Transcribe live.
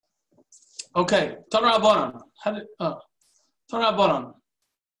Okay, Tanra Rabbanan. Tanra Rabbanan.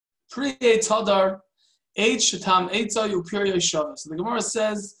 Pri Eitz Hadar, Eitz Shatam Eitza Yupir Yeshava. So the Gemara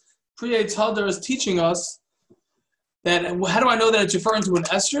says, Pri Eitz Hadar is teaching us that, how do I know that it's referring to an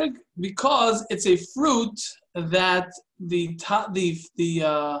esrog? Because it's a fruit that the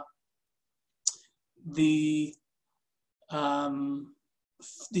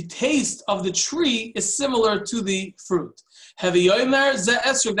taste of the tree is similar to the fruit. Heavy yomer ze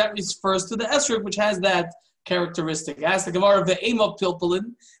esrog, that refers to the esrog, which has that characteristic. Ask the Gemara of the Ema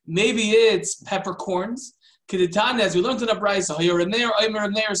Pilpulin, maybe it's peppercorns. Keditanya, as we learned in the Brisa,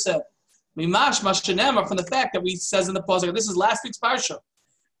 Omer Neir said, Mimash Mashanema, from the fact that we says in the pasuk, this is last week's parsha.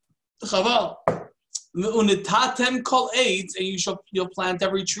 Chaval, Unitatem kol eitz, and you'll plant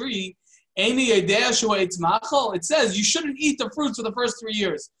every tree. It says you shouldn't eat the fruits for the first 3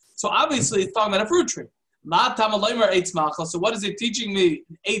 years. So obviously it's talking about a fruit tree. So what is it teaching me?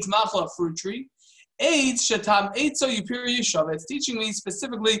 Eitz machal, a fruit tree. Eitz shatam eitzo yupir yeshava. It's teaching me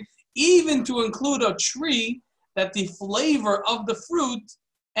specifically even to include a tree that the flavor of the fruit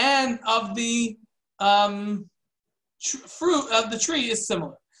and of the fruit of the tree is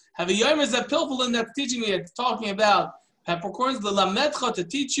similar. Have a yomer zeh pilpulin, that's teaching me, it's talking about peppercorns. The lamedcha, to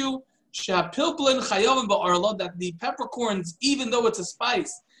teach you shapilpulin chayovim ba'arla, that the peppercorns, even though it's a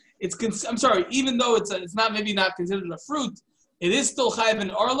spice, even though it's not maybe not considered a fruit, it is still chayav in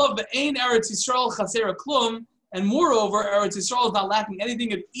arla. But ain Eretz Yisrael chasera klum, and moreover, Eretz Yisrael is not lacking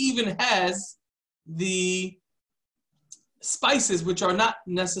anything. It even has the spices which are not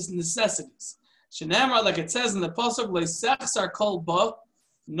necessities. Shenamar, like it says in the pasuk, leisechsar kol ba,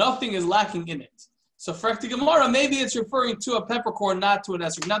 nothing is lacking in it. So for the Gemara, maybe it's referring to a peppercorn, not to an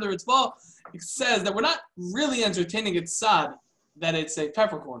esrog. In other words, it says that we're not really entertaining it sad that it's a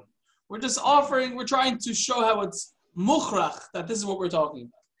peppercorn. We're trying to show how it's mukhrach, that this is what we're talking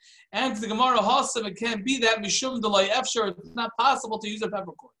about. And to the Gemara, Hasam, it can't be that mishum delay efshar, it's not possible to use a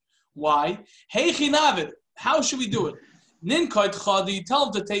peppercorn. Why? Hey chinavid, how should we do it? Ninkait chadi, you tell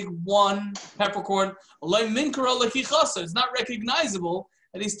him to take one peppercorn. It's not recognizable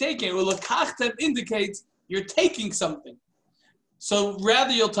that he's taking it. Ulakachtem indicates you're taking something. So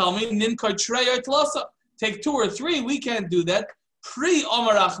rather you'll tell me, ninkait shreyat lasa, take 2 or 3. We can't do that. Pre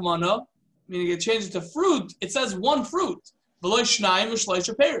omar achmana, meaning it changes to fruit. It says 1 fruit, v'loy shnayim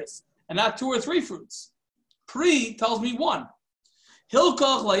v'shleisha peris, and not 2 or 3 fruits. Pre tells me 1.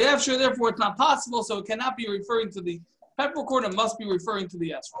 Hilkach layefshar, therefore it's not possible. So it cannot be referring to the peppercorn, it must be referring to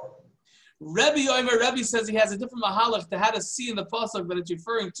the esrog. Rebbe says he has a different mahalach to how to see in the pasuk that it's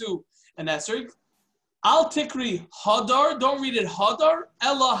referring to an esrog. Al tikri hadar, don't read it hadar,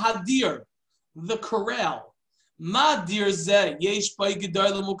 ella hadir, the corral. Ma dir zeh yesh bay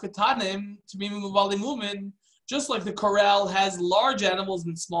gedar lemukatanim t'mimim uvalimumin. Just like the corral has large animals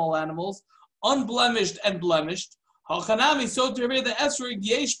and small animals, unblemished and blemished. Hachanami, so to read the esrog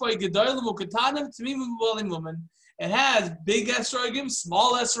yesh bay gedar lemukatanim t'mimim uvalimumin. It has big esrogim,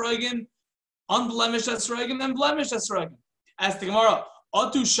 small esrogim, unblemished esrogim, and blemished esrogim. Ask the Gemara,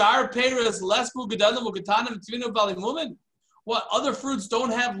 Otu shar peres lesbu gedalim ugetanim tvinu balimumin. What other fruits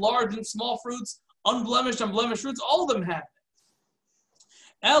don't have large and small fruits, unblemished and blemished fruits? All of them have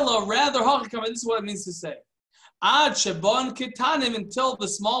it. Ella, rather, this is what it means to say. Ad shebon ketanim, until the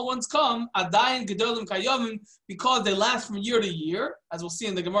small ones come, adayin gedalim kayomim, because they last from year to year, as we'll see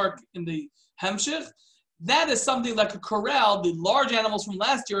in the Gemara in the Hemshech. That is something like a corral. The large animals from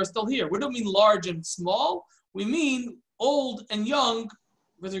last year are still here. We don't mean large and small. We mean old and young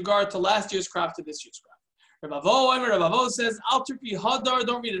with regard to last year's crop to this year's crop. Rabavo says, Al turki hadar,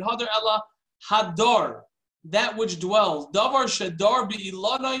 don't read it hadar, ella hadar, that which dwells. Davar shadar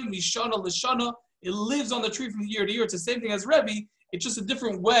bi'ilanai mishana lishana, it lives on the tree from year to year. It's the same thing as Rebbe. It's just a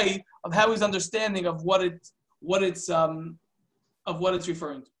different way of how he's understanding of what it's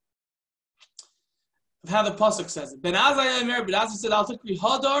referring to. Of how the pasuk says it. Ben Azai said, "I'll take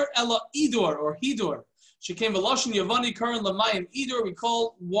hadar ella idor or hidor." She came v'loshin yavani current lamayim idor. We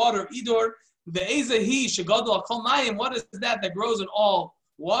call water idor. Ve'ezahi shegadol al kol mayim. What is that grows in all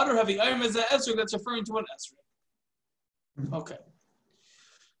water? Having ayim as esrog, that's referring to an esrog. Okay.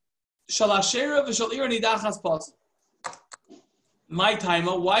 Shalashera v'shalir nidachas pasuk. My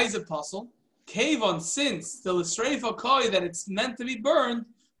timer. Why is it possible? Kavon, since the l'sreifa koi, that it's meant to be burned.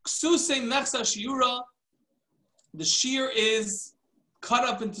 Ksuse mechsa shiura, the shear is cut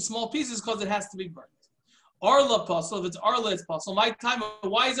up into small pieces because it has to be burned. Arla puzzle, if it's arla, it's puzzle. My time,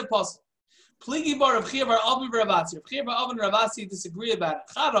 why is it puzzle? Pligi bar of Chia bar Avin Ravasi. If Chia bar Avin Ravasi disagree about it,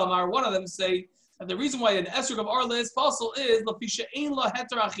 Chadamar, one of them say that the reason why an esrog of arla is puzzle is lafisha ein la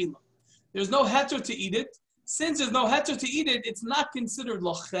heter achila. There's no heter to eat it. Since there's no heter to eat it, it's not considered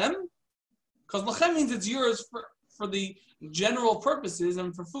lachem. Because lachem means it's yours for the general purposes,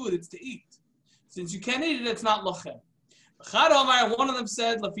 and for food it's to eat. Since you can't eat it, it's not lachem. One of them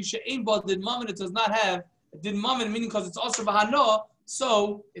said, Lafisha ein ba din mammon, it does not have a din mammon, meaning because it's also bahano,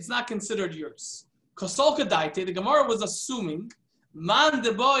 so it's not considered yours. Kosolka daite, the Gemara was assuming, man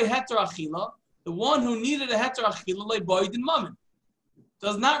de boy heter achila, the one who needed a heter achila, le boy din mammon,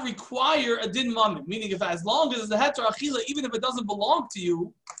 does not require a din mammon, meaning if as long as it's a heter achila, even if it doesn't belong to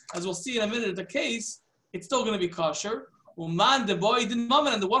you, as we'll see in a minute the case, it's still going to be kosher. Man de boy din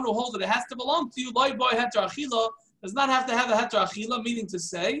mammon, and the one who holds it has to belong to you, le boy heter achila, does not have to have a heter achila, meaning to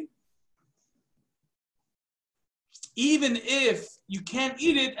say, even if you can't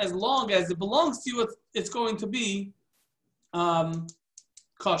eat it, as long as it belongs to you, it's going to be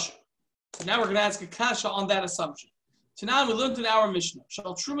kosher. So now we're going to ask a kasha on that assumption. Tonight we learned in our Mishnah,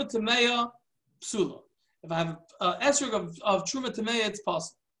 Shal Truma Tameya Psula. If I have an esrog of Truma Tameya, it's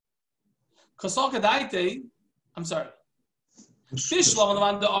possible. Kosalka Daite, I'm sorry. It's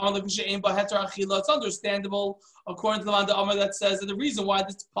understandable according to the Manda Amar that says that the reason why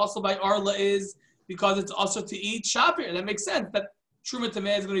this is possible by Arla is because it's also to eat shapir. That makes sense that Truma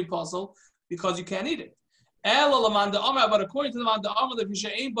Tameh is going to be possible because you can't eat it. But according to the Manda Amar, the Fisha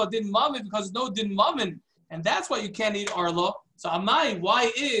ain't but din mammon because there's no din mammon, and that's why you can't eat Arla. So Amai,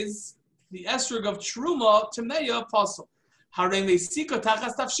 why is the esrog of Truma Tameya possible? The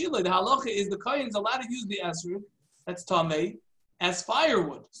halacha is the kohen's allowed to use the esrog, that's Tameh, as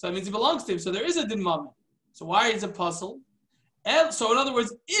firewood. So that means it belongs to him. So there is a din mammon. So why is it puzzle? So in other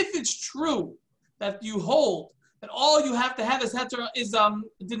words, if it's true that you hold that all you have to have is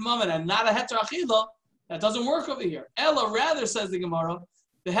din mammon and not a heter achila, that doesn't work over here. Ella rather, says the Gemara,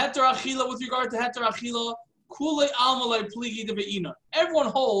 the heter achila with regard to heter achila, kule almalei pligi de ve'ina. Everyone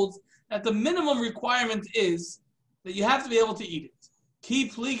holds that the minimum requirement is that you have to be able to eat it. Ki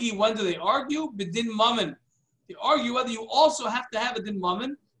pligi, when do they argue? B'din mammon. They argue whether you also have to have a din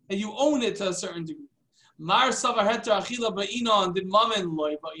mammon and you own it to a certain degree. Mar savar heter achila ba'inon din mammon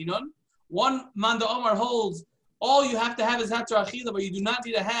loy ba'inon. One Manda Omar holds all you have to have is heter achila, but you do not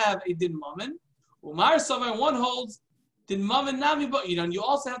need to have a din mammon. Umar savar, one holds din mammon nami ba'inon. You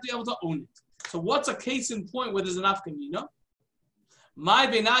also have to be able to own it. So what's a case in point where there's an afkamina? My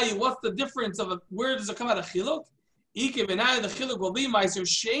benayi, what's the difference of where does it come out of chiluk? Ike benayi, the chiluk will be meiser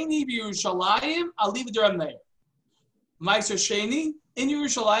sheni b'Yerushalayim. I'll leave it to Reb Meir. Meiser Sheni in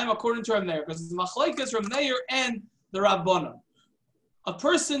Yerushalayim according to Reb Meir, because it's machlekes Reb Meir and the Rabbanon. A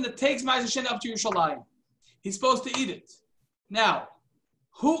person that takes Meiser Sheni up to Yerushalayim, he's supposed to eat it. Now,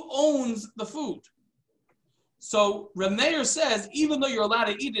 who owns the food? So Reb Meir says, even though you're allowed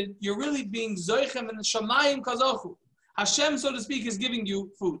to eat it, you're really being zoichem in the shamayim kazochu. Hashem, so to speak, is giving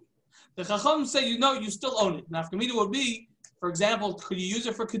you food. The Chacham say, you still own it. Now, Nafkamina would be, for example, could you use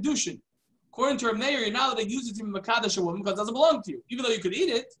it for kedushin? According to Reb Meir, you're not allowed to use it to Makadosh a woman because it doesn't belong to you, even though you could eat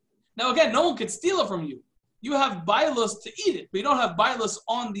it. Now again, no one could steal it from you. You have bailus to eat it, but you don't have bailus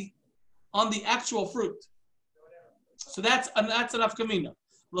on the actual fruit. So that's an afkamina.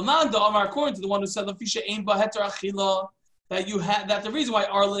 Lamanda Amar, according to the one who said Lafisha ein ba heter achila, that the reason why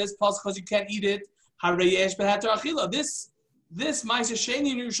Arla is possible because you can't eat it. Hareyesh ba heter achila. This Ma'aser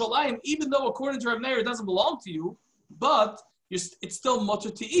Sheni in Yerushalayim, even though according to Reb Meir it doesn't belong to you, but it's still mutter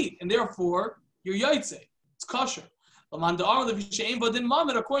to eat, and therefore you're yaitze. It's kosher. According to the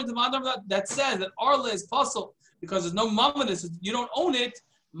Mandar that says that Arla is puzzle because there's no mammon, you don't own it.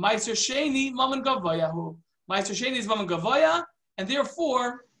 Ma'aser Sheni mammon gavayahu. Ma'aser Sheni is mammon gavaya, and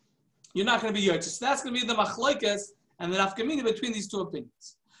therefore you're not going to be yaitze. So that's going to be the machlekes and the nafkamina between these two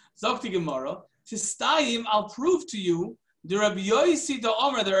opinions. Zokti Gemara, Tistayim, I'll prove to you the Rabbi Yosi the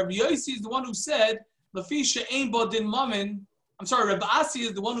Omer. The Rabbi Yosi is the one who said Lafisha ein ba din mammon. I'm sorry, Rabbi Asi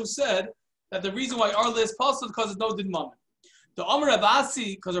is the one who said that the reason why Arla is possible is because there's no din mammon. The Omer Rabbi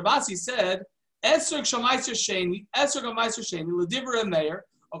Asi, because Rabbi Asi said, Esrog Shamaiser Sheni, L'Divra Meir,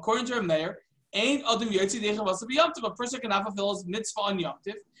 according to Meir, ain't Adam Yotzi Decha Vasa B'Yamtiv. A person can fulfill his mitzvah on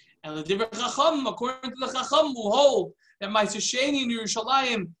Yamtiv. And L'Divra Chacham, according to the Chacham, who hold that Meiser Sheni in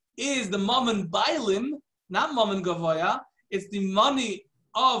Yerushalayim is the mammon bailim, not mammon gavoya, it's the money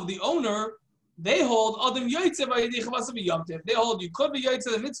of the owner. They hold Adam Yoitze by Yedicha Yamtiv. They hold you could be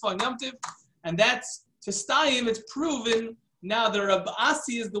Yoitze the mitzvah on Yamtiv, and that's to Stayim. It's proven now. The Rabbi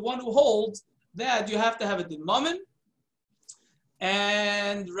Asi is the one who holds that you have to have a din mammon,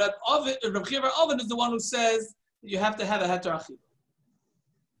 and Reb Chiya bar Oven is the one who says that you have to have a heter achila.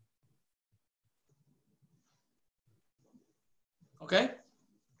 Okay.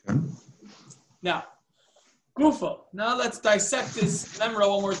 Now. Gufa. Now let's dissect this memra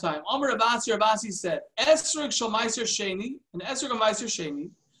one more time. Amar Rabasi said, Esrog shal Meiser Sheni, and Esrog of Meiser Sheni,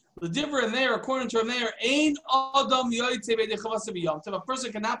 The different there, according to there, Ein Adam Yoytze B'Yedei Chavasa B'Yom Tov. A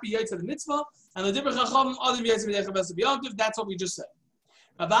person cannot be Yoytze the mitzvah, and the different Chacham Adam Yoytze B'Yedei Chavasa B'Yom Tov. That's what we just said.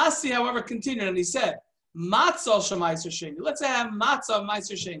 Abasi, however, continued and he said, Matzah Shemaiser Sheni. Let's say I have Matzah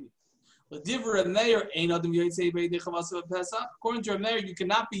Meiser Sheni. The different there, Ein Adam Yoytze B'Yedei Chavasa B'Pesach. According to there, you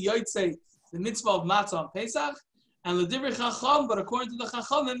cannot be Yoytze the mitzvah of Matzah on Pesach, and the different Chacham, but according to the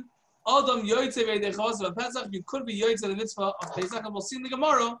Chachamim, Adam Yoytze B'Yedei Chavasa B'Pesach, you could be Yoytze the mitzvah of Pesach, and we'll see in the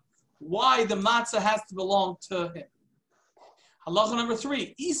Gemara why the matzah has to belong to him. Halacha number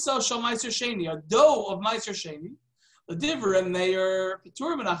 3, Isa shal Meiser Sheni, a dough of Meiser Sheni. The divrei meir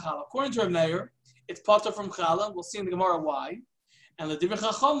petur min achala. According to Reb Meir, it's patur from chala. We'll see in the Gemara why. And the divrei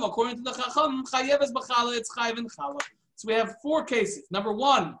chacham, according to the chacham, chayeves b'chala, it's chayev in chala. So we have 4 cases. Number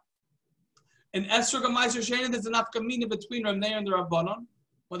 1, in esrog of Meiser Sheni, there's an afkamina between Reb Meir and the Rabbanon,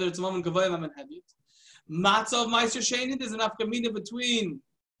 whether it's a moment gavayim or menhedit. Matzah of Meiser Sheni, there's an afkamina between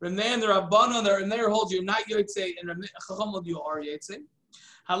Reb Meir and the Rabbanon, and there holds you're not Yotzei, and Chacham holds you are Yotzei.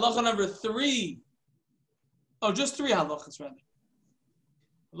 Halacha number 3. Oh, just 3 halachas rather.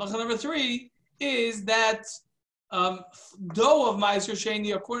 Halacha number 3 is that dough of Meiser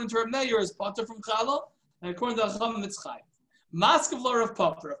Sheni, according to Reb Meir, is patur from chala, and according to Chacham, it's chayav. Maskav lo Rav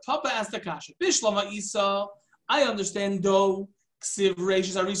Papa. Rav Papa asked the kasha. Bishlama Isa. I understand dough. Ksiv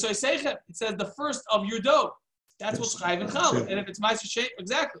reishis arisoi seichet. It says the first of your dough. That's what's chayiv and challah. And if it's Meiser Sheni,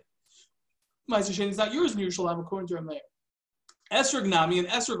 exactly. Meiser Sheni is not yours, and you shall have according to Reb Meir. Esrog nami and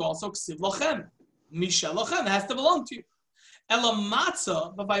esrog also ksiv lochem. Misha lochem has to belong to you. Ela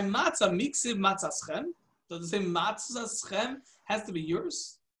matzah, but by matzah miksiv matzaschem. Does it say matzaschem has to be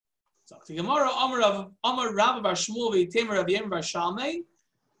yours? So the Gemara Amar Rav Bar Shmuel v'Yitemer Rav Yemer Bar Shalmei.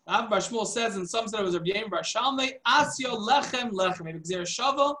 Rav Bar Shmuel says, and some said it was Rav Yemer Bar Shalmei. Asyo lechem lechem. It is a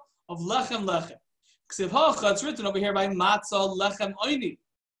shava of lechem lechem. Ksiv hacha, it's written over here by matzah lechem oini.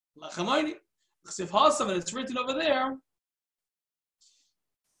 Lechem oini. Ksiv hasav, and it's written over there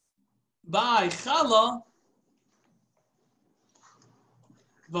by chala.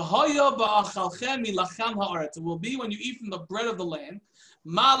 V'hoya ba'achalchem milacham haaretz. It will be when you eat from the bread of the land.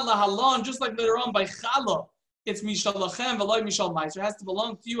 Ma lahalon, just like later on by chala, it's mishal lachem v'loy mishal meiser. It has to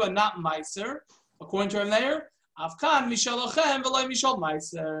belong to you and not meiser. According to Reb Meir, afkan mishal lachem v'loy mishal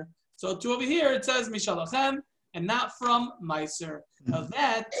meiser. So to over here it says mishal lachem and not from meiser. Now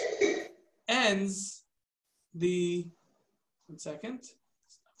that ends the. 1 second.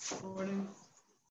 Recording.